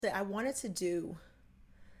I wanted to do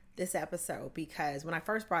this episode because when I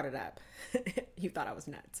first brought it up, you thought I was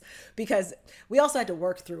nuts. Because we also had to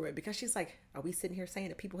work through it because she's like, are we sitting here saying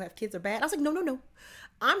that people who have kids are bad? I was like, no, no, no.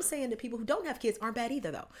 I'm saying that people who don't have kids aren't bad either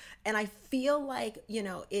though. And I feel like,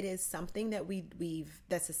 it is something that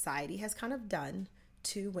that society has kind of done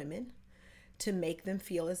to women to make them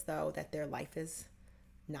feel as though that their life is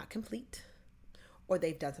not complete or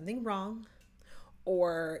they've done something wrong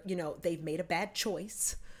or, they've made a bad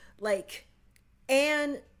choice.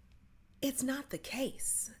 And it's not the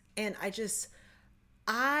case. And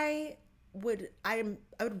I would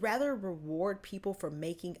rather reward people for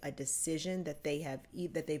making a decision that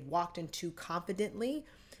they've walked into confidently,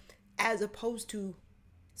 as opposed to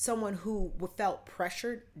someone who felt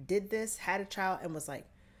pressured, did this, had a child, and was like,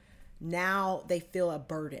 now they feel a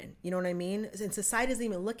burden. You know what I mean? And society doesn't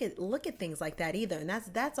even look at things like that either. And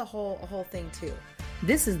that's a whole thing too.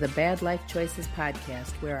 This is the Bad Life Choices podcast,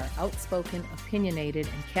 where our outspoken, opinionated,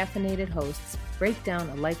 and caffeinated hosts break down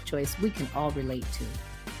a life choice we can all relate to.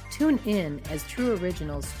 Tune in as true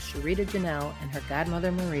originals Sharita Janelle and her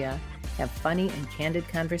godmother Maria have funny and candid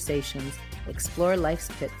conversations, explore life's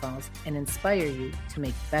pitfalls, and inspire you to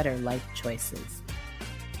make better life choices.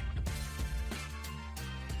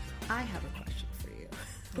 I have a question for you.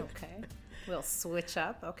 Okay. We'll switch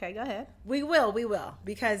up. Okay, go ahead. We will,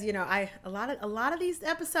 because a lot of these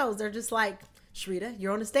episodes they're just like, Sharita,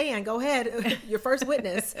 you're on the stand. Go ahead, your first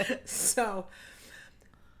witness. So,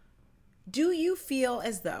 do you feel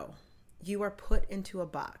as though you are put into a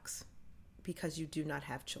box because you do not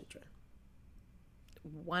have children?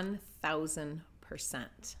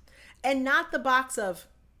 1,000%. And not the box of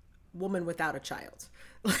woman without a child,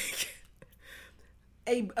 like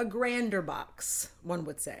a grander box, one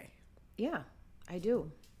would say. Yeah, I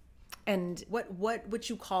do. And what would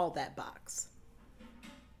you call that box?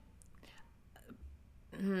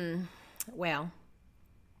 Well,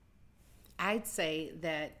 I'd say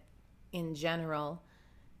that in general,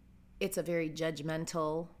 it's a very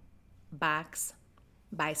judgmental box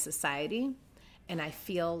by society. And I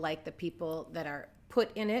feel like the people that are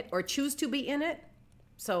put in it or choose to be in it.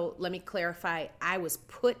 So let me clarify, I was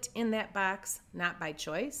put in that box, not by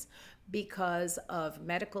choice, because of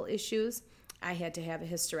medical issues. I had to have a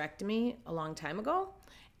hysterectomy a long time ago,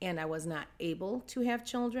 and I was not able to have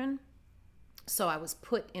children. So I was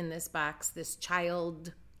put in this box, this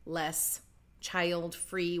childless,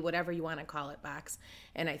 child-free, whatever you want to call it, box.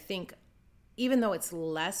 And I think even though it's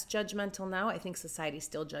less judgmental now, I think society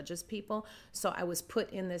still judges people. So I was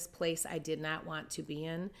put in this place I did not want to be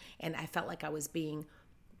in, and I felt like I was being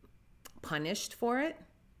punished for it,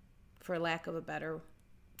 for lack of a better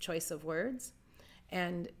choice of words.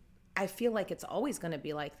 And I feel like it's always going to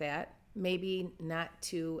be like that. Maybe not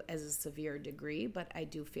to as a severe degree, but I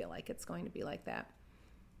do feel like it's going to be like that.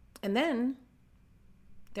 And then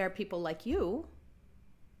there are people like you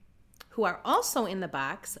who are also in the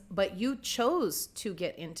box, but you chose to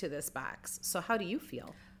get into this box. So how do you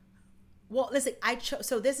feel? Well, listen,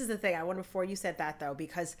 so this is the thing. I wonder before you said that though,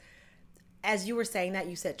 because as you were saying that,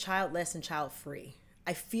 you said childless and child-free.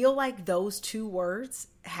 I feel like those two words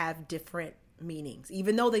have different meanings,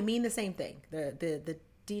 even though they mean the same thing. The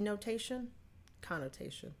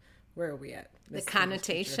connotation. Where are we at? The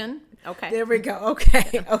connotation. Okay. There we go.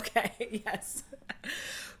 Okay. Okay. Yes.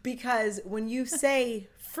 Because when you say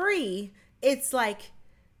free, it's like,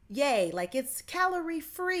 yay, like it's calorie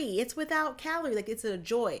free. It's without calorie. Like it's a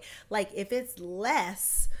joy. Like if it's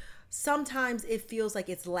less, sometimes it feels like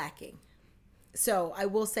it's lacking. So I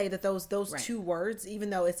will say that those right. Two words, even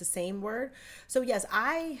though it's the same word. So yes,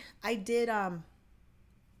 I did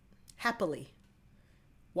happily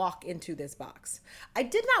walk into this box. I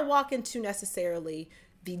did not walk into necessarily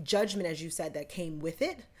the judgment, as you said, that came with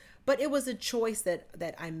it, but it was a choice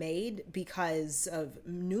that I made because of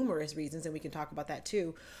numerous reasons, and we can talk about that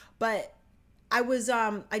too. But I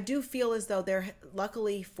do feel as though there,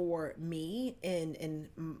 luckily for me, in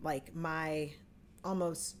like my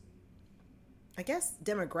almost, I guess,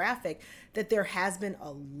 demographic, that there has been a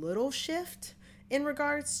little shift in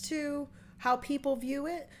regards to how people view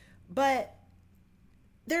it, but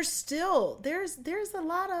there's a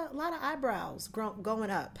lot of eyebrows going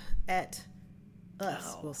up at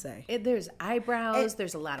us, we'll say. There's eyebrows,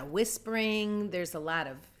 there's a lot of whispering, there's a lot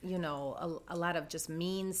of, a lot of just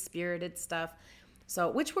mean-spirited stuff. So,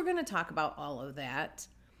 which we're going to talk about all of that.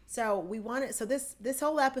 So this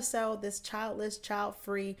whole episode, this childless,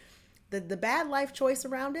 child-free, the bad life choice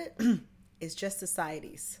around it is just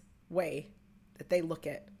society's way that they look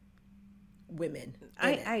at women.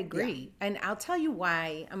 I agree. Yeah. And I'll tell you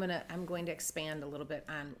why. I'm going to expand a little bit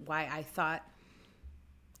on why I thought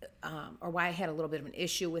or why I had a little bit of an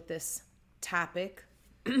issue with this topic.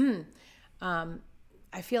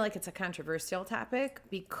 I feel like it's a controversial topic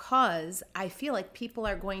because I feel like people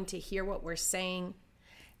are going to hear what we're saying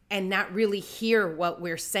and not really hear what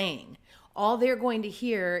we're saying. All they're going to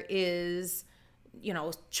hear is,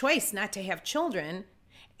 choice not to have children.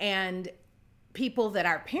 And people that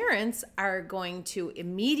are parents are going to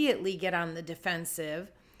immediately get on the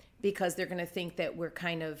defensive because they're going to think that we're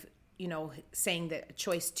kind of, saying that a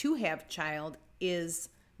choice to have child is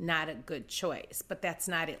not a good choice. But that's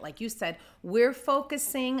not it. Like you said, we're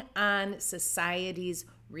focusing on society's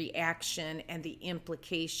reaction and the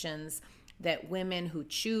implications that women who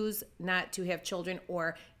choose not to have children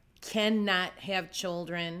or cannot have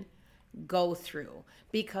children go through.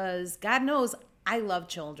 Because God knows I love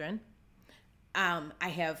children. I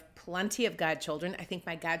have plenty of godchildren. I think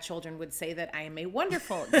my godchildren would say that I am a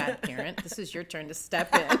wonderful godparent. This is your turn to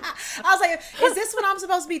step in. I was like, is this when I'm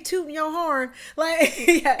supposed to be tooting your horn? Like,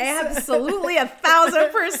 yes. Absolutely,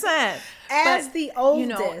 1,000%. As the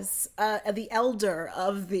oldest, the elder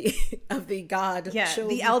of the God children,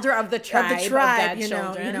 the elder of the tribe, of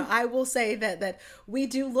godchildren. I will say that we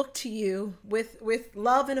do look to you with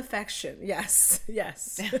love and affection. Yes,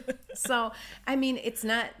 yes. So, I mean,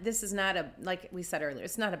 this is not like we said earlier,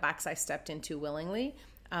 it's not a box I stepped into willingly.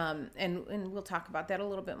 And we'll talk about that a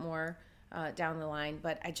little bit more down the line.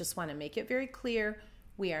 But I just want to make it very clear.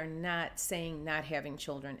 We are not saying not having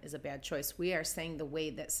children is a bad choice. We are saying the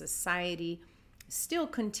way that society still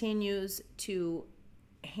continues to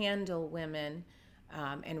handle women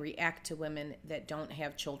and react to women that don't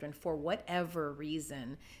have children for whatever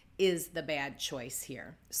reason is the bad choice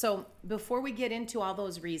here. So before we get into all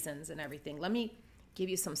those reasons and everything, let me give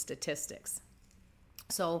you some statistics.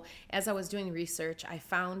 So as I was doing research, I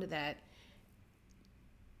found that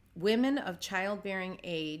women of childbearing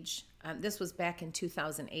age, this was back in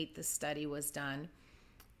 2008, this study was done,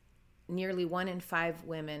 nearly 1 in 5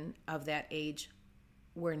 women of that age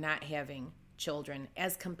were not having children,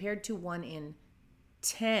 as compared to 1 in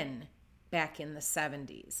 10 back in the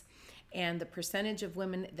 70s. And the percentage of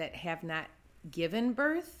women that have not given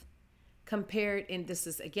birth compared, and this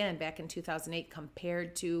is again back in 2008,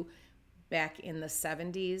 compared to back in the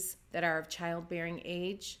 70s that are of childbearing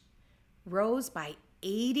age, rose by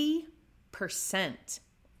 80%.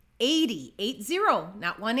 80,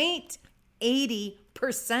 not 18,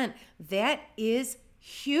 80%. That is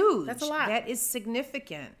huge. That's a lot. That is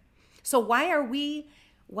significant. So why are we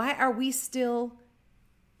still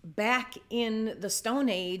back in the Stone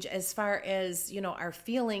Age as far as, our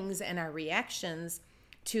feelings and our reactions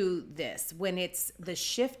to this when the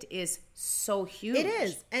shift is so huge? It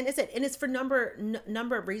is. And it's for number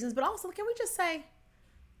of reasons, but also can we just say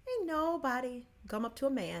ain't nobody come up to a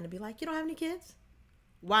man and be like, "You don't have any kids?"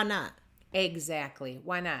 Why not? Exactly.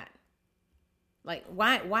 Why not? Like,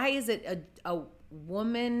 why is it a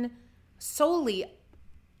woman solely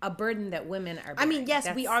a burden that women are bearing? I mean, yes,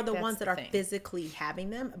 we are the ones that are physically having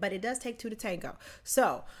them, but it does take 2 to tango.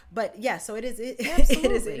 So, but yeah, so it is it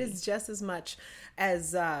is just as much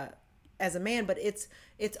as a man, but it's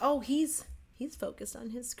he's focused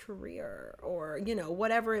on his career or,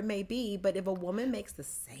 whatever it may be, but if a woman makes the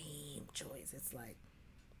same choice, it's like,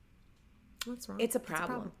 what's wrong? It's a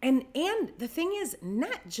problem. And the thing is,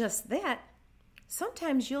 not just that.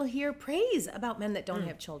 Sometimes you'll hear praise about men that don't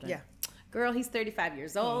have children. Yeah. Girl, he's 35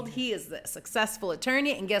 years old. Yeah. He is a successful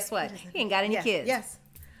attorney. And guess what? He ain't got any kids. Yes.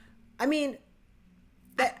 I mean,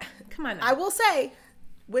 come on now. I will say,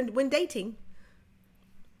 when dating,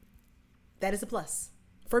 that is a plus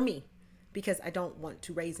for me. Because I don't want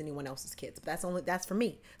to raise anyone else's kids. But that's for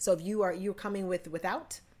me. So if you're coming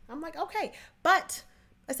without, I'm like, okay. But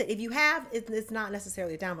I said, if you have, it's not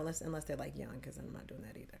necessarily a down unless they're like young, because I'm not doing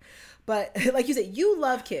that either. But like you said, you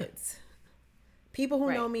love kids. People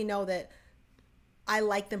who know me know that I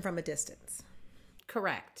like them from a distance.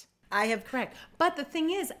 Correct. Correct. But the thing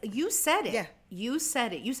is, you said it. Yeah. You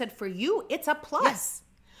said it. You said for you, it's a plus. Yes.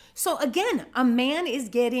 So again, a man is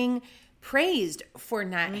getting praised for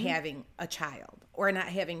not having a child or not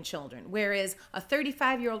having children. Whereas a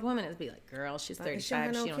 35-year-old woman is be like, girl, she's 35.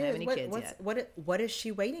 She don't have any kids yet. What is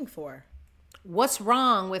she waiting for? What's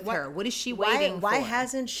wrong with her? What is she waiting for? Why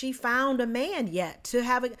hasn't she found a man yet to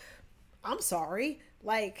have a... I'm sorry.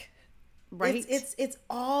 Like, right? It's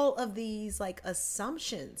all of these like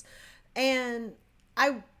assumptions. And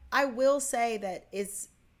I will say that it's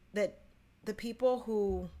that the people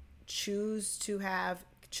who choose to have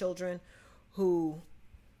children who,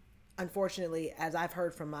 unfortunately, as I've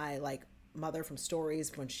heard from my like mother from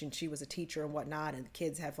stories when she was a teacher and whatnot, and the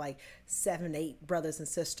kids have like 7, 8 brothers and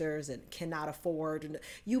sisters and cannot afford. And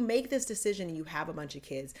you make this decision and you have a bunch of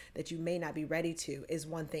kids that you may not be ready to is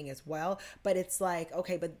one thing as well. But it's like,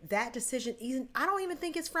 okay, but that decision isn't, I don't even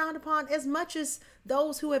think it's frowned upon as much as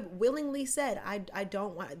those who have willingly said, I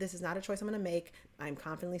don't want, this is not a choice I'm going to make. I'm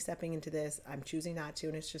confidently stepping into this. I'm choosing not to.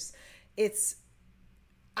 And it's just,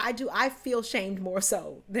 I feel shamed more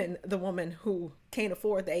so than the woman who can't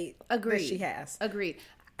afford the 8 that she has. Agreed.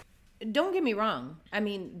 Don't get me wrong. I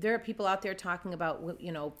mean, there are people out there talking about,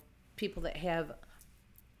 people that have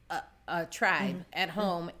a tribe at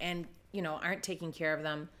home and, aren't taking care of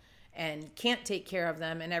them and can't take care of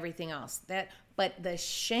them and everything else. But the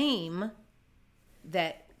shame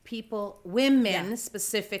that women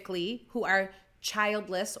specifically, who are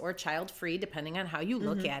childless or child-free, depending on how you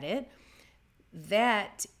look at it,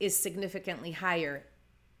 that is significantly higher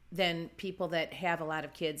than people that have a lot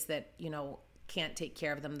of kids that, can't take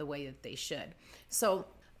care of them the way that they should. So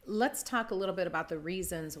let's talk a little bit about the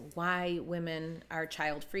reasons why women are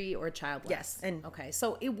child-free or childless. Yes. And okay.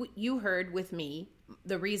 So you heard with me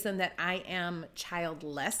the reason that I am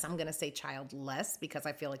childless, I'm going to say childless because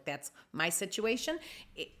I feel like that's my situation,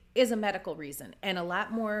 is a medical reason. And a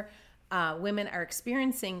lot more women are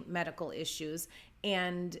experiencing medical issues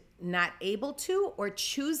and not able to, or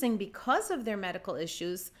choosing because of their medical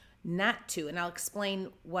issues not to. And I'll explain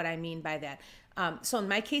what I mean by that. So in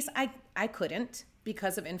my case, I couldn't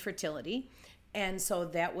because of infertility. And so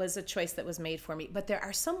that was a choice that was made for me. But there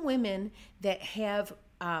are some women that have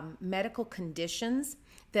medical conditions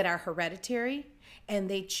that are hereditary, and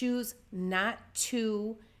they choose not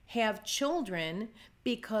to have children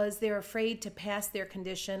because they're afraid to pass their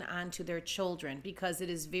condition on to their children, because it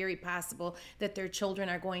is very possible that their children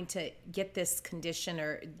are going to get this condition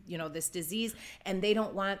or, this disease, and they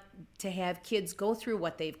don't want to have kids go through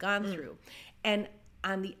what they've gone through. And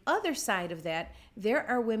on the other side of that, there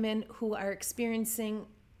are women who are experiencing,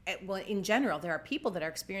 well, in general, there are people that are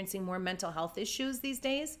experiencing more mental health issues these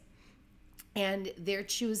days, and they're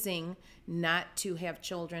choosing not to have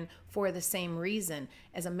children for the same reason.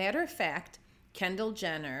 As a matter of fact, Kendall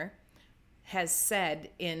Jenner has said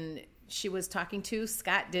she was talking to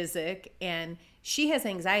Scott Disick, and she has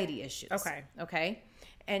anxiety issues. Okay.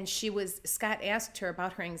 And Scott asked her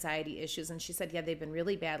about her anxiety issues, and she said, yeah, they've been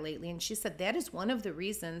really bad lately. And she said, that is one of the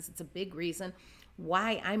reasons, it's a big reason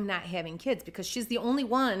why I'm not having kids, because she's the only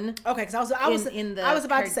one. Okay. Cause I was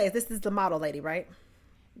about to say, this is the model lady, right?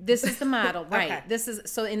 This is the model, right? Okay. This is,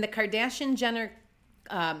 so in the Kardashian Jenner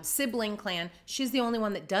sibling clan, she's the only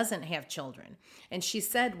one that doesn't have children. And she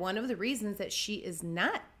said one of the reasons that she is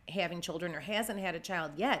not having children or hasn't had a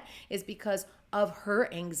child yet is because of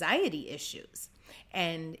her anxiety issues.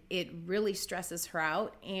 And it really stresses her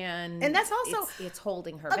out, and that's also it's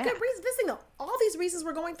holding her a back. good reason. This thing, all these reasons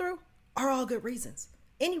we're going through are all good reasons.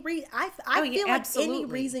 Any reason, I feel like any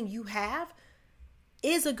reason you have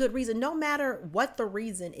is a good reason, no matter what the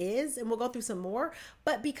reason is. And we'll go through some more.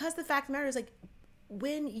 But because the fact of the matter is, like,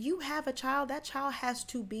 when you have a child, that child has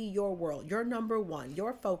to be your world, your number one,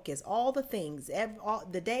 your focus, all the things,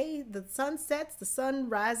 the day the sun sets, the sun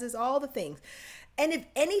rises, all the things. And if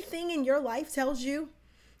anything in your life tells you,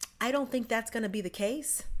 I don't think that's going to be the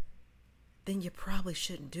case, then you probably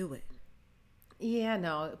shouldn't do it. Yeah,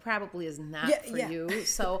 no, it probably is not for you.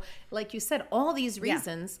 So like you said, all these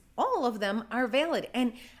reasons, all of them are valid.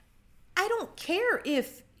 And I don't care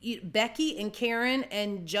if Becky and Karen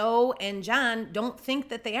and Joe and John don't think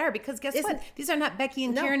that they are, because guess what? These are not Becky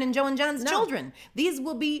and Karen and Joe and John's children. These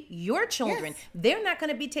will be your children. Yes. They're not going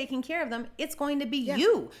to be taking care of them. It's going to be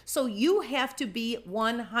you. So you have to be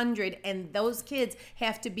 100, and those kids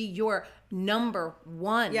have to be your number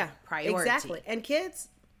one priority. Exactly. And kids,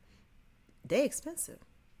 they're expensive.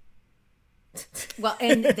 Well,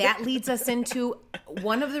 and that leads us into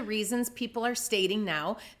one of the reasons people are stating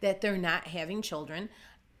now that they're not having children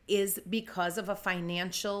is because of a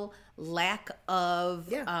financial lack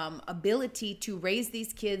of ability to raise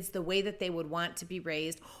these kids the way that they would want to be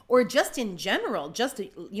raised, or just in general, just,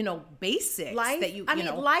 basics life,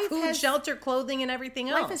 that life food, has, shelter, clothing, and everything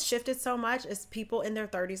else. Life has shifted so much as people in their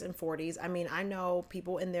 30s and 40s. I mean, I know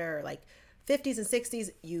people in their 50s and 60s,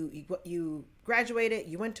 you graduated,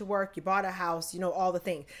 you went to work, you bought a house, all the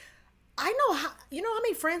things. I know how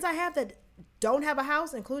many friends I have that don't have a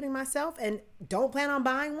house, including myself, and don't plan on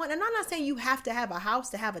buying one. And I'm not saying you have to have a house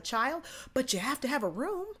to have a child, but you have to have a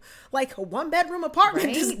room. Like a 1-bedroom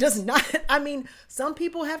apartment does not, some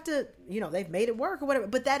people have to, they've made it work or whatever,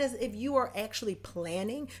 but that is if you are actually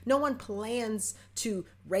planning. No one plans to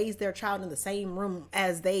raise their child in the same room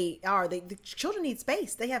as they are. The children need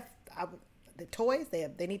space. They have, the toys.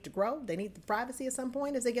 They need to grow. They need the privacy at some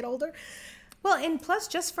point as they get older. Well, and plus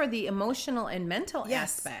just for the emotional and mental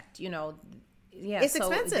Yes. aspect, yeah, It's so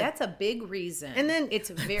expensive. that's a big reason. And then it's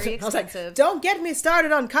very I was like, expensive. don't get me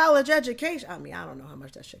started on college education. I mean, I don't know how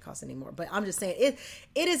much that shit costs anymore, but I'm just saying it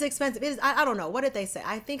is expensive. It is. I don't know. What did they say?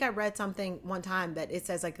 I think I read something one time that it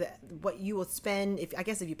says like what you will spend if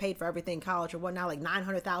you paid for everything in college or whatnot, like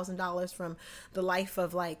 $900,000 from the life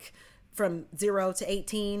of like from 0 to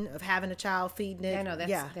 18 of having a child, feeding it. I know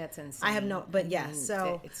that's insane. I have no, but yeah, I mean,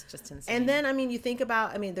 so it's just insane. And then I mean, you think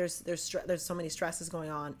about, I mean, there's so many stresses going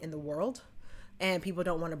on in the world. And people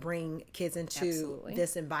don't want to bring kids into Absolutely.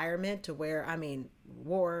 this environment to where, I mean,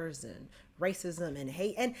 wars and racism and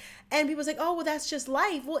hate. And people's like, oh, well, that's just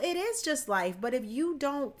life. Well, it is just life. But if you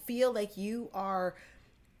don't feel like you are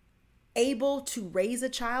able to raise a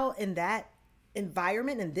child in that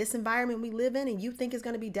environment, in this environment we live in, and you think is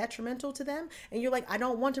going to be detrimental to them, and you're like, I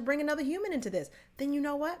don't want to bring another human into this, then you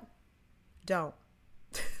know what? Don't.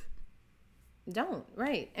 Don't,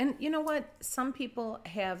 right. And you know what? Some people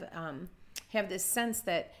have this sense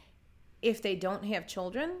that if they don't have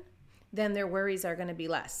children, then their worries are going to be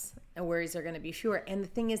less and worries are going to be fewer. And the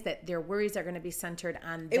thing is that their worries are going to be centered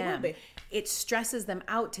on them. It will be. It stresses them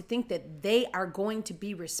out to think that they are going to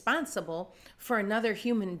be responsible for another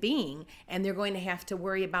human being and they're going to have to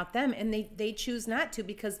worry about them. And they choose not to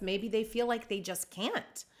because maybe they feel like they just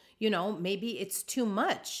can't. Maybe it's too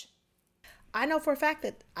much. I know for a fact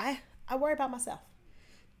that I worry about myself.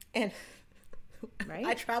 And right?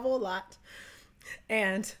 I travel a lot.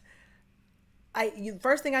 And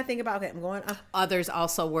first thing I think about, okay, I'm going. Others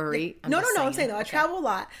also worry. I'm saying though, I travel a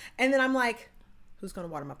lot, and then I'm like, who's going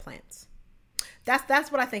to water my plants?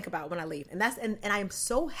 That's what I think about when I leave, and I am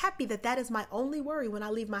so happy that is my only worry when I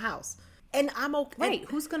leave my house, and I'm okay. Right?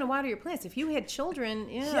 Who's going to water your plants? If you had children,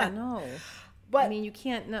 no. But I mean, you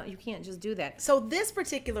can't just do that. So this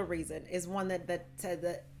particular reason is one that said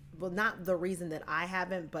that, well, not the reason that I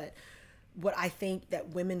haven't, but what I think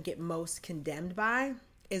that women get most condemned by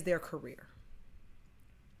is their career.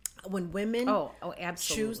 When women absolutely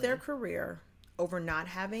choose their career over not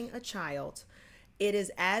having a child, it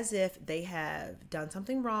is as if they have done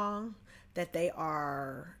something wrong, that they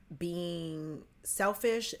are being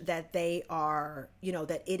selfish, that they are,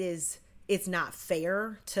 that it's not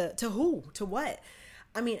fair to who, to what.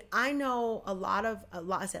 I mean, I know I have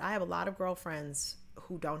a lot of girlfriends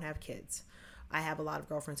who don't have kids. I have a lot of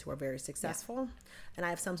girlfriends who are very successful, and I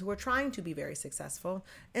have some who are trying to be very successful,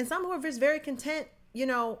 and some who are just very content,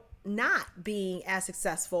 not being as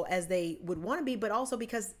successful as they would want to be, but also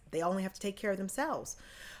because they only have to take care of themselves.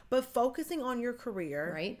 But focusing on your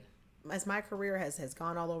career, right? As my career has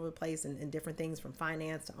gone all over the place in different things, from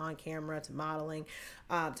finance to on camera to modeling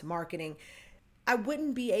to marketing, I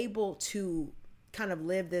wouldn't be able to kind of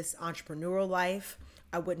live this entrepreneurial life.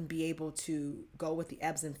 I wouldn't be able to go with the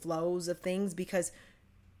ebbs and flows of things because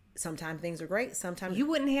sometimes things are great. Sometimes you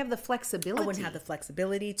wouldn't have the flexibility. I wouldn't have the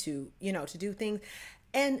flexibility to do things.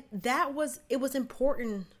 And it was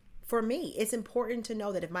important for me. It's important to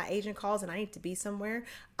know that if my agent calls and I need to be somewhere,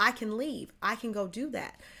 I can leave. I can go do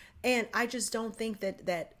that. And I just don't think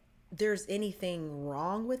that there's anything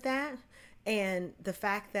wrong with that. And the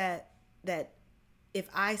fact that if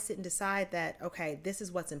I sit and decide that, okay, this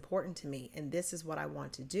is what's important to me and this is what I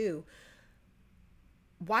want to do,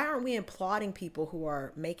 why aren't we applauding people who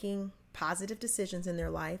are making positive decisions in their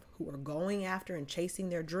life, who are going after and chasing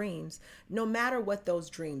their dreams, no matter what those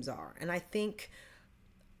dreams are? And I think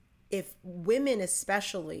if women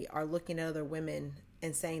especially are looking at other women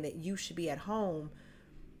and saying that you should be at home,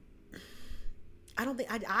 I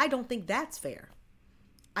don't think that's fair.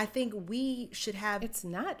 I think we should have... It's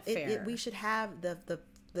not fair. We should have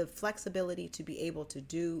the flexibility to be able to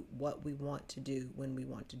do what we want to do when we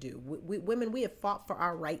want to do. Women, we have fought for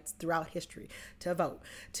our rights throughout history, to vote,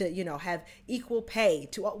 to have equal pay.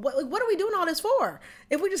 To what are we doing all this for?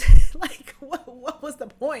 If we just what was the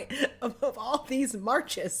point of all these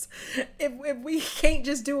marches if we can't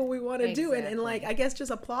just do what we want to do and I guess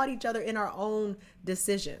just applaud each other in our own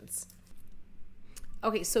decisions.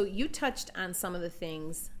 Okay, so you touched on some of the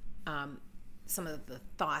things, some of the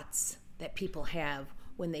thoughts that people have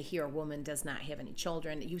when they hear a woman does not have any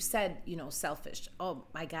children. You said, selfish. Oh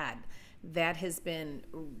my God, that has been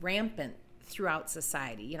rampant throughout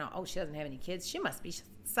society. She doesn't have any kids, she must be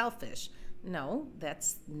selfish. No,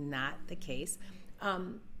 that's not the case.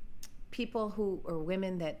 People or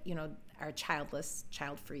women that, are childless,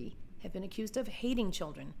 child-free, have been accused of hating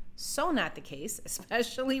children. So not the case,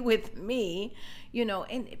 especially with me,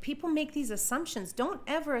 and people make these assumptions. Don't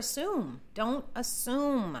ever assume. Don't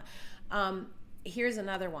assume. Here's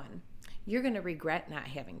another one. You're going to regret not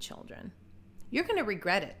having children. you're going to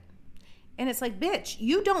regret it. And it's like, bitch,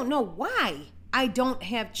 you don't know why I don't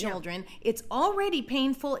have children. Yeah. It's already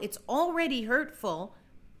painful. It's already hurtful.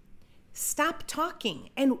 Stop talking.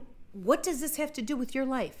 And what does this have to do with your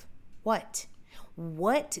life? What?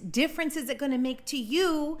 What difference is it going to make to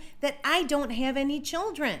you that I don't have any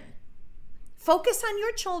children? Focus on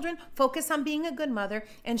your children. Focus on being a good mother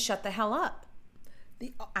and shut the hell up.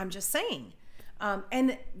 I'm just saying.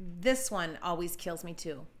 And this one always kills me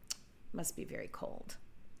too. Must be very cold.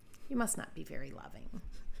 You must not be very loving.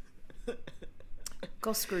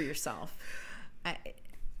 Go screw yourself.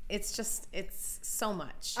 It's so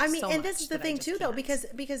much. I mean, so and this is the thing too, though,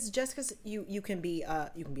 can't. because just because you can be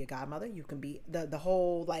a godmother, you can be the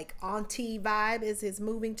whole like auntie vibe is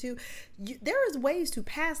moving too. There is ways to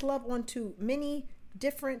pass love on to many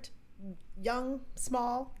different young,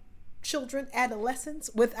 small children, adolescents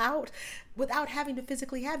without having to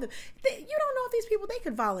physically have them. You don't know if these people, they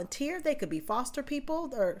could volunteer, they could be foster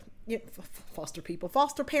people or foster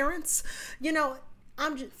parents.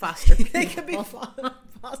 I'm just foster people. They could be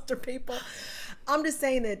foster people. I'm just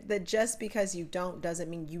saying that just because you don't doesn't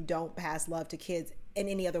mean you don't pass love to kids in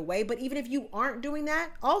any other way. But even if you aren't doing that,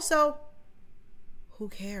 also, who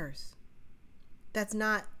cares? That's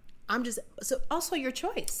not. I'm just so also your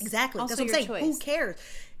choice. Exactly. Also that's what I'm saying. choice. Who cares?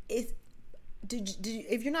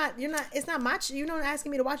 If you're not. It's not much. You're not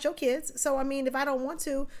asking me to watch your kids. So I mean, if I don't want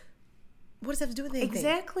to. What does that have to do with anything?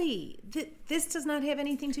 Exactly. This does not have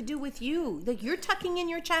anything to do with you. Like, you're tucking in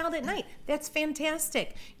your child at night. That's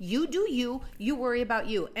fantastic. You do you. You worry about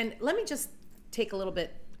you. And let me just take a little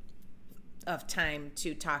bit of time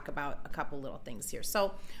to talk about a couple little things here.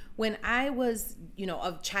 So when I was,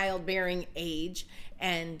 of childbearing age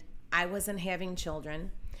and I wasn't having children,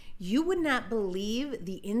 you would not believe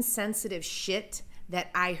the insensitive shit that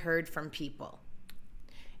I heard from people.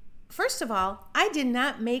 First of all, I did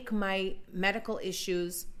not make my medical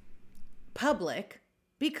issues public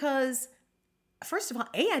because, first of all,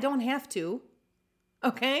 I don't have to,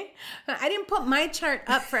 okay? I didn't put my chart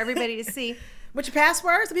up for everybody to see. What's your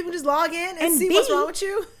password? So people just log in and see what's wrong with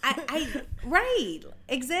you? Right,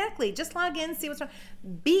 exactly. Just log in, see what's wrong.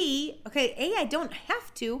 B, okay, I don't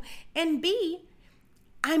have to. And B,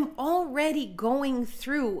 I'm already going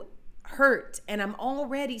through hurt and I'm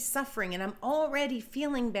already suffering and I'm already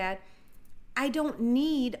feeling bad. I don't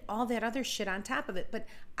need all that other shit on top of it. But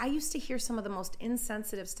I used to hear some of the most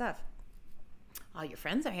insensitive stuff. All your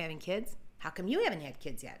friends are having kids. How come you haven't had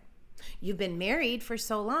kids yet? You've been married for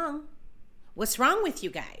so long. What's wrong with you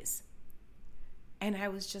guys? And I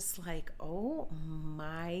was just like, oh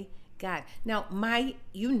my God. Now,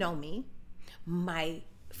 you know me, my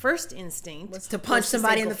first instinct was to punch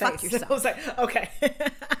somebody in the face. Fuck yourself. I was like, okay.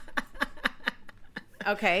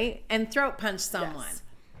 Okay, and throat punch someone. Yes.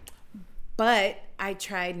 But I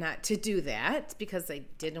tried not to do that because I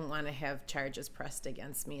didn't want to have charges pressed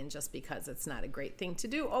against me, and just because it's not a great thing to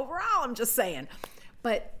do overall, I'm just saying.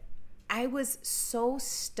 But I was so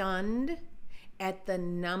stunned at the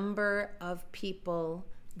number of people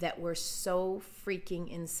that were so freaking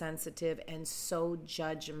insensitive and so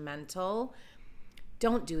judgmental.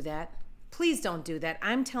 Don't do that. Please don't do that.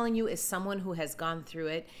 I'm telling you, as someone who has gone through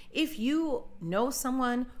it, if you know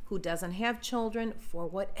someone who doesn't have children for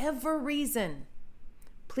whatever reason,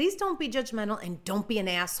 please don't be judgmental and don't be an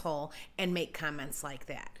asshole and make comments like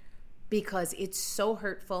that, because it's so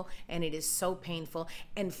hurtful and it is so painful.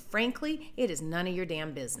 And frankly, it is none of your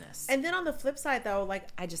damn business. And then on the flip side, though, like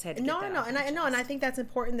I just had to get that off my chest. and I think that's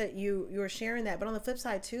important that you were sharing that. But on the flip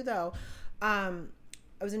side too, though, I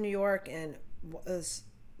was in New York and this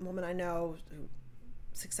woman I know,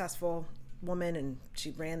 successful woman, and she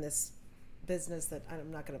ran this business that I'm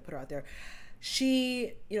not going to put her out there.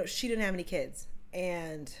 She didn't have any kids,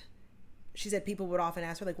 and she said people would often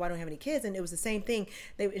ask her, like, why don't you have any kids? And it was the same thing.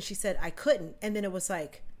 And she said, I couldn't. And then it was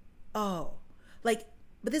like, oh, like,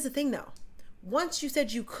 but this is the thing though. Once you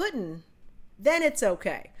said you couldn't, then it's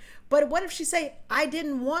okay. But what if she say, I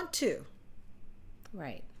didn't want to?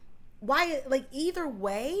 Right. Why, like, either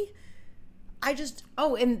way,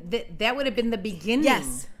 and that would have been the beginning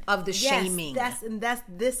of the shaming.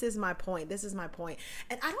 This is my point.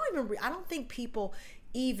 And I don't think people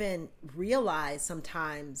even realize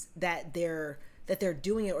sometimes that they're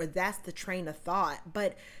doing it, or that's the train of thought.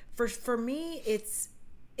 But for me, it's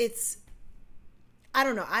I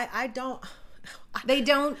don't know. I don't. They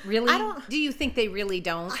don't really. Do you think they really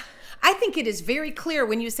don't? I think it is very clear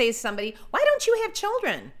when you say to somebody, why don't you have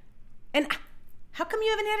children? And how come you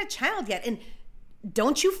haven't had a child yet? And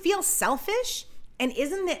don't you feel selfish? And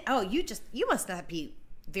isn't it, you must not be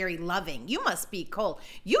very loving. You must be cold.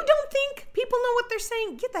 You don't think people know what they're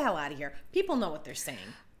saying? Get the hell out of here. People know what they're saying.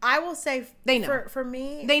 I will say They know. For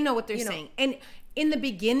me, They know what they're saying. And in the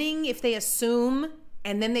beginning, if they assume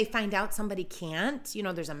and then they find out somebody can't,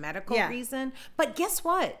 there's a medical reason. But guess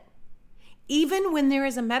what? Even when there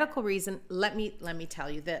is a medical reason, let me tell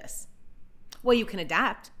you this. Well, you can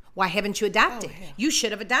adopt. Why haven't you adopted? You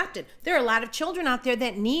should have adopted. There are a lot of children out there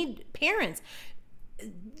that need parents.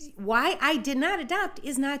 Why I did not adopt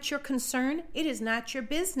is not your concern. It is not your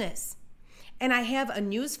business. And I have a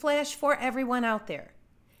news flash for everyone out there.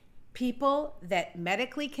 People that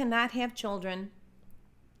medically cannot have children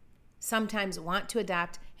sometimes want to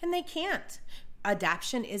adopt and they can't.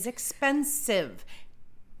 Adoption is expensive.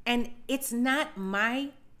 And it's not my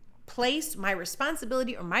place, my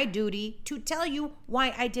responsibility, or my duty to tell you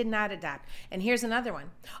why I did not adopt. And here's another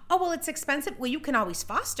one. Oh, well, it's expensive. Well, you can always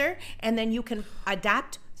foster, and then you can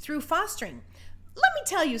adopt through fostering. Let me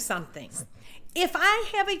tell you something. If I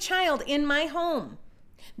have a child in my home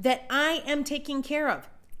that I am taking care of,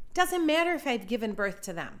 doesn't matter if I've given birth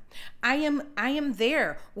to them. I am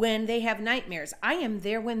there when they have nightmares. I am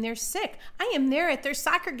there when they're sick. I am there at their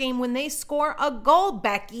soccer game when they score a goal,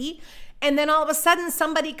 Becky. And then all of a sudden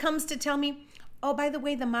somebody comes to tell me, oh, by the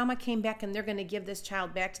way, the mama came back and they're going to give this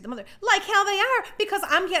child back to the mother. Like hell they are, because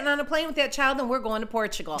I'm getting on a plane with that child and we're going to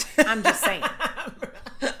Portugal. I'm just saying.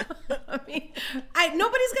 I mean,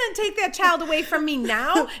 nobody's going to take that child away from me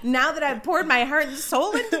now that I've poured my heart and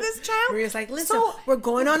soul into this child. Maria's like, listen, we're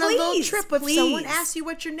going on a little trip. If someone asks you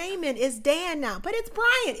what your name is, it's Dan now. But it's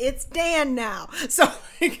Brian. It's Dan now. So,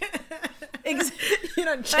 change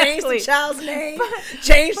the child's name.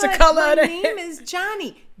 Change the color of the name is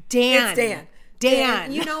Johnny. Dan. It's Dan.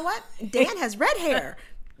 Dan. You know what? Dan has red hair.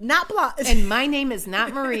 Not blonde. And my name is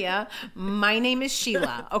not Maria. My name is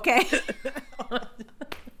Sheila. Okay?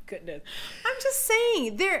 Goodness. I'm just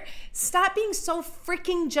saying, stop being so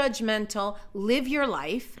freaking judgmental. Live your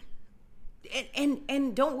life.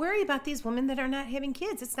 And don't worry about these women that are not having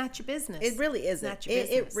kids. It's not your business. It really isn't. It's not your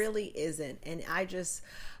business. It really isn't. And I just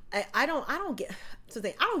I don't get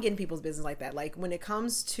in people's business like that. Like when it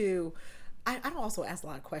comes to I don't also ask a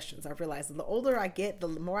lot of questions. I realize the older I get, the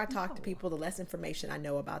more I talk to people, the less information I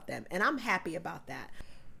know about them. And I'm happy about that.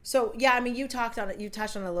 So, yeah, I mean, you touched on it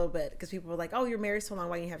a little bit because people were like, oh, you're married so long,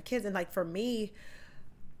 why do you have kids? And like, for me,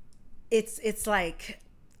 it's like,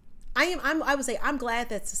 I would say I'm glad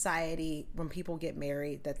that society, when people get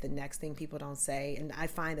married, that the next thing people don't say, and I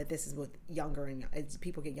find that this is with as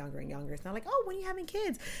people get younger and younger, it's not like, oh, when are you having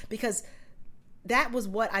kids? Because that was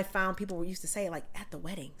what I found people were used to say, like at the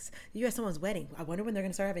weddings. You at someone's wedding, I wonder when they're going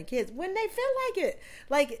to start having kids. When they feel like it.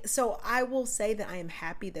 Like, so I will say that I am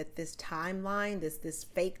happy that this timeline, this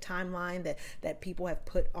fake timeline that people have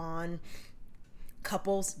put on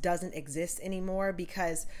couples doesn't exist anymore,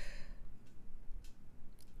 because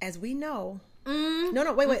as we know,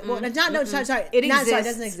 sorry. It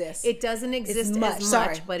doesn't exist. It doesn't exist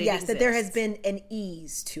but it exists. That there has been an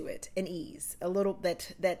ease to it, a little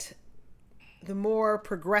that the more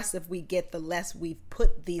progressive we get, the less we've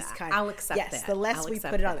put these kind of... I'll accept that. Yes, the less we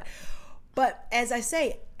put it on. But as I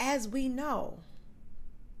say, as we know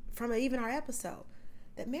from even our episode,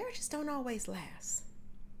 that marriages don't always last.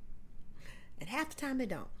 And half the time they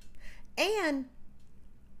don't. And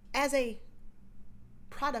as a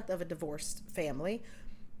product of a divorced family,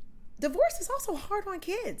 divorce is also hard on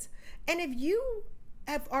kids. And if you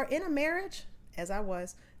are in a marriage, as I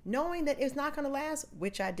was, knowing that it's not going to last,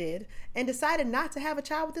 which I did, and decided not to have a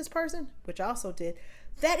child with this person, which I also did,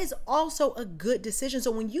 that is also a good decision. So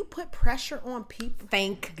when you put pressure on people...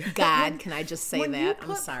 Thank God, can I just say that? When you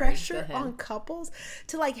put pressure on couples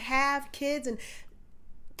to like have kids, and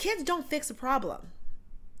kids don't fix a problem.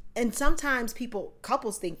 And sometimes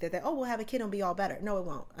couples think that, we'll have a kid and it'll be all better. No, it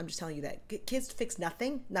won't. I'm just telling you that. Kids fix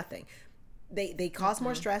nothing. They cause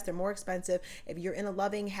more stress. They're more expensive. If you're in a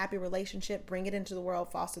loving, happy relationship, bring it into the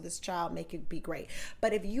world, foster this child, make it be great.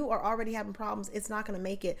 But if you are already having problems, it's not going to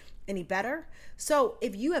make it any better. So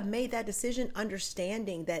if you have made that decision,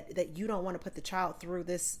 understanding that you don't want to put the child through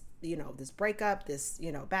this, this breakup, this,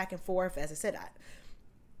 back and forth, as I said,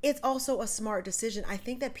 it's also a smart decision. I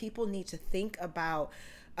think that people need to think about,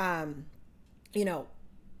 the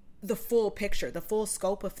full picture, the full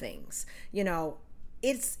scope of things.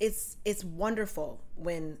 It's wonderful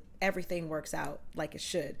when everything works out like it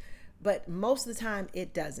should, but most of the time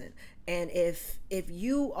it doesn't. And if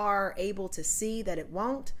you are able to see that it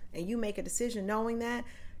won't, and you make a decision knowing that,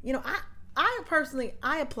 I personally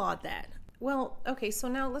applaud that. Well, okay, so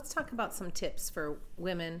now let's talk about some tips for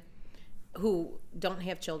women who don't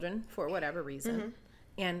have children for whatever reason,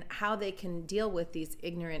 and how they can deal with these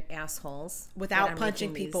ignorant assholes without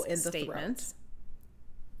punching people in the throat.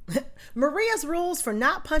 Maria's rules for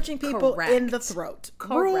not punching people in the throat.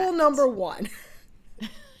 Correct. Rule number 1.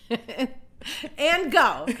 And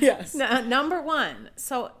go. Yes. Number 1.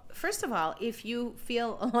 So first of all, if you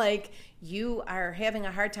feel like you are having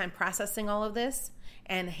a hard time processing all of this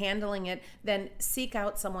and handling it, then seek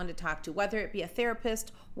out someone to talk to, whether it be a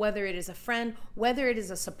therapist, whether it is a friend, whether it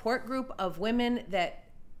is a support group of women that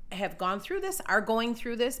have gone through this, are going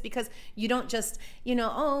through this, because you don't just, you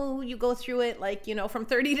go through it like, from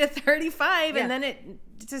 30 to 35 and then it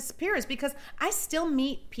disappears. Because I still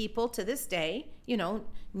meet people to this day,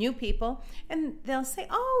 new people, and they'll say,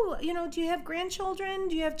 oh, do you have grandchildren?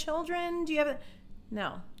 Do you have children? Do you have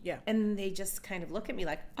No. Yeah. And they just kind of look at me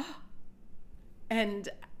like, oh. And,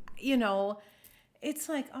 it's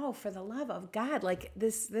like, oh, for the love of God, like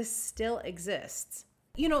this still exists.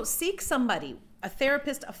 Seek somebody, a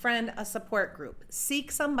therapist, a friend, a support group.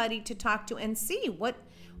 Seek somebody to talk to and see what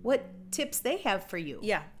tips they have for you.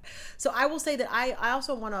 Yeah. So I will say that I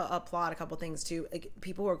also want to applaud a couple things too. Like,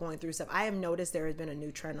 people who are going through stuff. I have noticed there has been a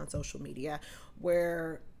new trend on social media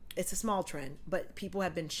where it's a small trend, but people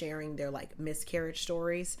have been sharing their like miscarriage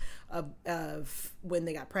stories of when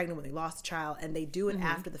they got pregnant, when they lost a child, and they do it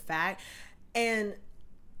after the fact. And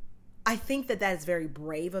I think that is very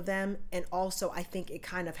brave of them. And also I think it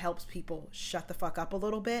kind of helps people shut the fuck up a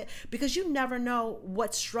little bit, because you never know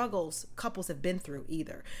what struggles couples have been through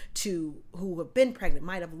either, who have been pregnant,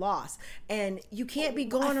 might have lost. And you can't be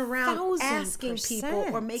going around asking people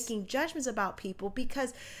or making judgments about people,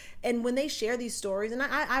 because, and when they share these stories, and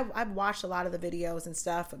I've watched a lot of the videos and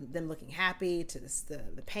stuff of them looking happy to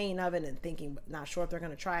the pain of it and thinking, not sure if they're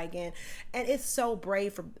going to try again. And it's so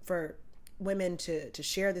brave for women to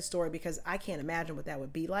share this story, because I can't imagine what that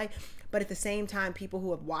would be like. But at the same time, people who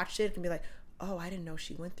have watched it can be like, oh, I didn't know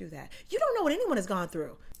she went through that. You don't know what anyone has gone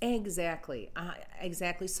through. Exactly.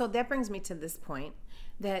 So that brings me to this point,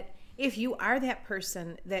 that if you are that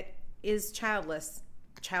person that is childless,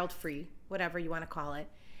 child-free, whatever you want to call it,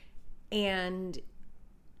 and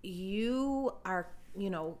you are,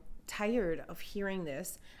 tired of hearing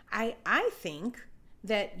this, I think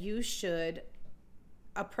that you should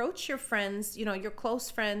approach your friends, your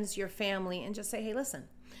close friends, your family, and just say, hey, listen,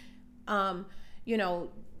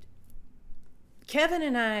 Kevin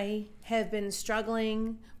and I have been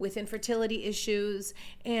struggling with infertility issues,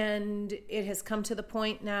 and it has come to the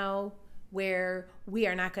point now where we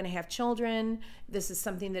are not going to have children. This is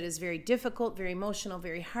something that is very difficult, very emotional,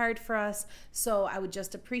 very hard for us. So I would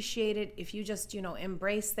just appreciate it if you just,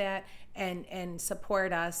 embrace that and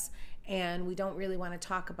support us. And we don't really want to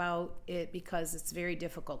talk about it because it's very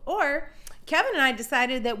difficult. Or Kevin and I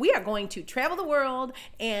decided that we are going to travel the world,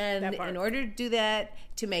 and in order to do that,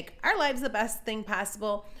 to make our lives the best thing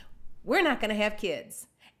possible, we're not going to have kids.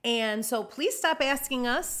 And so please stop asking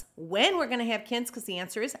us when we're going to have kids, because the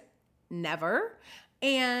answer is never.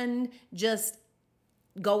 And just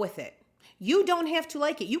go with it. You don't have to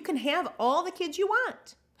like it. You can have all the kids you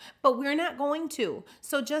want, but we're not going to.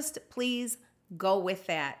 So just please go with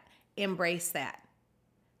that. Embrace that.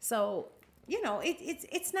 So,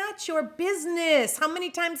 it's not your business. How many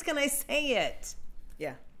times can I say it?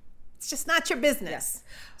 Yeah. It's just not your business. Yes.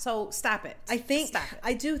 So stop it. I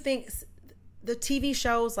do think the TV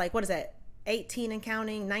shows, like, what is that? 18 and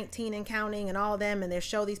counting, 19 and counting, and all of them, and they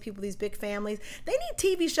show these people, these big families. They need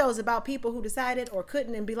TV shows about people who decided or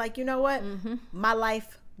couldn't, and be like, you know what? My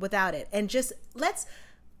life without it. And just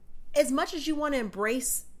as much as you want to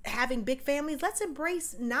embrace having big families, let's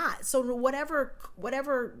embrace not. So whatever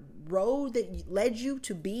road that led you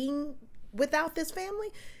to being without this family,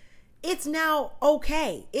 it's now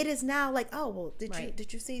okay. It is now like, oh, well,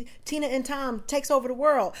 did you see Tina and Tom takes over the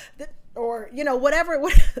world? Or, whatever.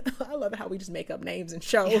 I love how we just make up names and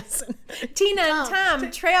shows. Yes. Tina and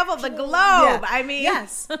Tom travel the globe. Yeah. I mean,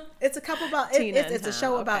 yes, it's a couple about it's a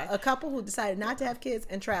show about a couple who decided not to have kids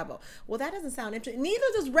and travel. Well, that doesn't sound interesting. Neither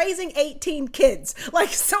does raising 18 kids. I'm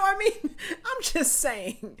just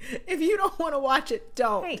saying, if you don't want to watch it,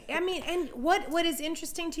 don't. Right. I mean, and what is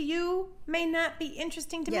interesting to you may not be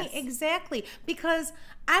interesting to me. Exactly. Because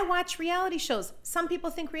I watch reality shows. Some people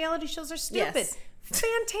think reality shows are stupid. Yes.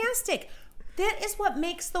 Fantastic. That is what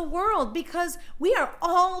makes the world, because we are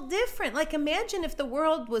all different. Like, imagine if the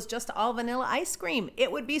world was just all vanilla ice cream.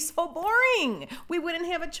 It would be so boring. We wouldn't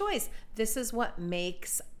have a choice. This is what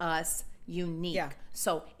makes us unique. Yeah.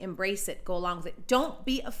 So embrace it. Go along with it. Don't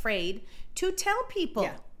be afraid to tell people.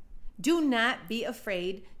 Yeah. Do not be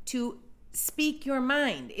afraid to speak your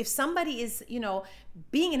mind. If somebody is,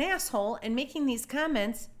 being an asshole and making these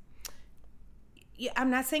comments,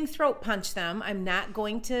 I'm not saying throat punch them. I'm not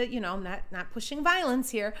going to, I'm not pushing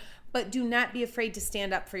violence here, but do not be afraid to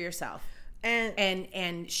stand up for yourself.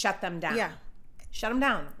 and shut them down. Yeah. Shut them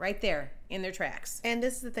down right there in their tracks. And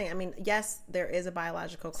this is the thing. I mean, yes, there is a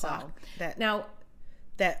biological clock that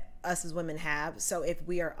us as women have. So if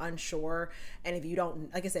we are unsure, and if you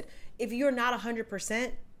don't, like I said, if you're not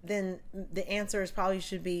 100%, then the answer is probably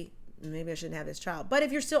should be, maybe I shouldn't have this child. But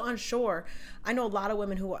if you're still unsure, I know a lot of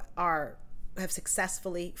women who have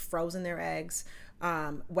successfully frozen their eggs,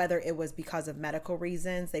 whether it was because of medical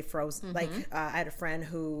reasons. They froze, like I had a friend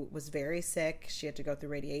who was very sick. She had to go through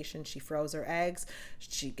radiation. She froze her eggs.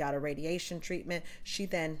 She got a radiation treatment. She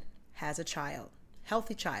then has a child,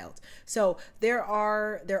 healthy child. So there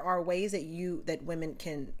are ways that women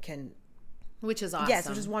can which is awesome. Yes,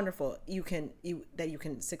 which is wonderful. You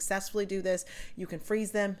can successfully do this. You can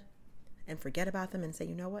freeze them and forget about them and say,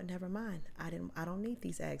 you know what, never mind. I don't need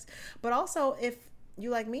these eggs. But also, if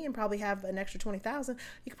you like me and probably have an extra 20,000,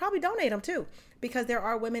 you could probably donate them too, because there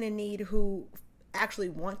are women in need who actually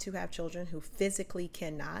want to have children who physically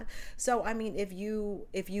cannot. So I mean, if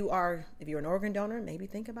you're an organ donor, maybe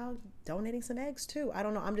think about donating some eggs too. I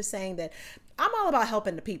don't know. I'm just saying that I'm all about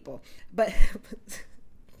helping the people, but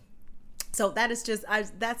so that is just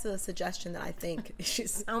that's a suggestion that I think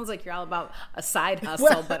sounds like you're all about a side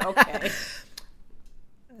hustle, but okay.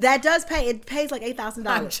 That does pay. It pays like $8,000.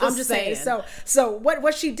 I'm just saying. So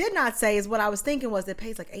what she did not say is what I was thinking was it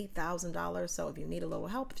pays like $8,000. So if you need a little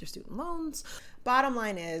help with your student loans, bottom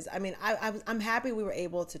line is, I mean, I'm happy we were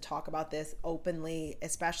able to talk about this openly,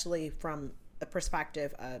 especially from the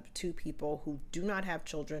perspective of two people who do not have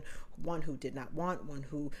children, one who did not want, one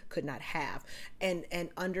who could not have, and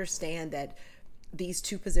understand that these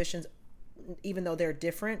two positions, even though they're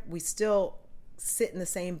different, we still sit in the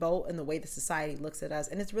same boat in the way the society looks at us,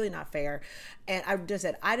 and it's really not fair. And I just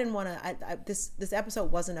said I didn't want to. This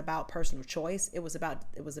episode wasn't about personal choice. It was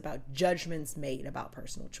about judgments made about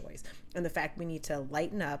personal choice, and the fact we need to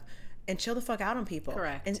lighten up and chill the fuck out on people.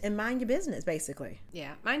 Correct. And mind your business, basically.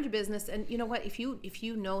 Yeah, mind your business. And you know what? If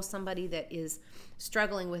you know somebody that is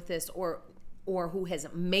struggling with this or who has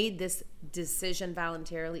made this decision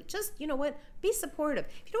voluntarily, just, you know what? Be supportive.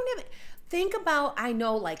 If you don't have it, think about, I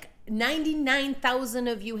know like 99,000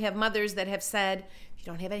 of you have mothers that have said, if you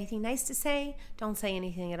don't have anything nice to say, don't say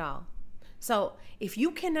anything at all. So if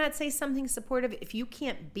you cannot say something supportive, if you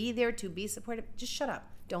can't be there to be supportive, just shut up.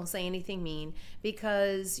 Don't say anything mean,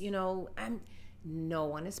 because, you know, no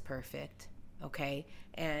one is perfect, okay?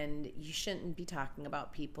 And you shouldn't be talking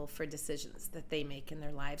about people for decisions that they make in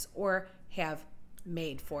their lives or have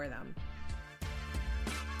made for them.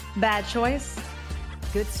 Bad choice,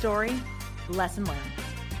 good story, lesson learned.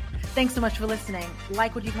 Thanks so much for listening.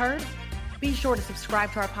 Like what you've heard? Be sure to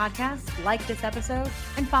subscribe to our podcast, like this episode,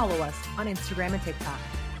 and follow us on Instagram and TikTok.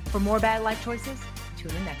 For more bad life choices,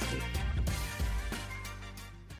 tune in next week.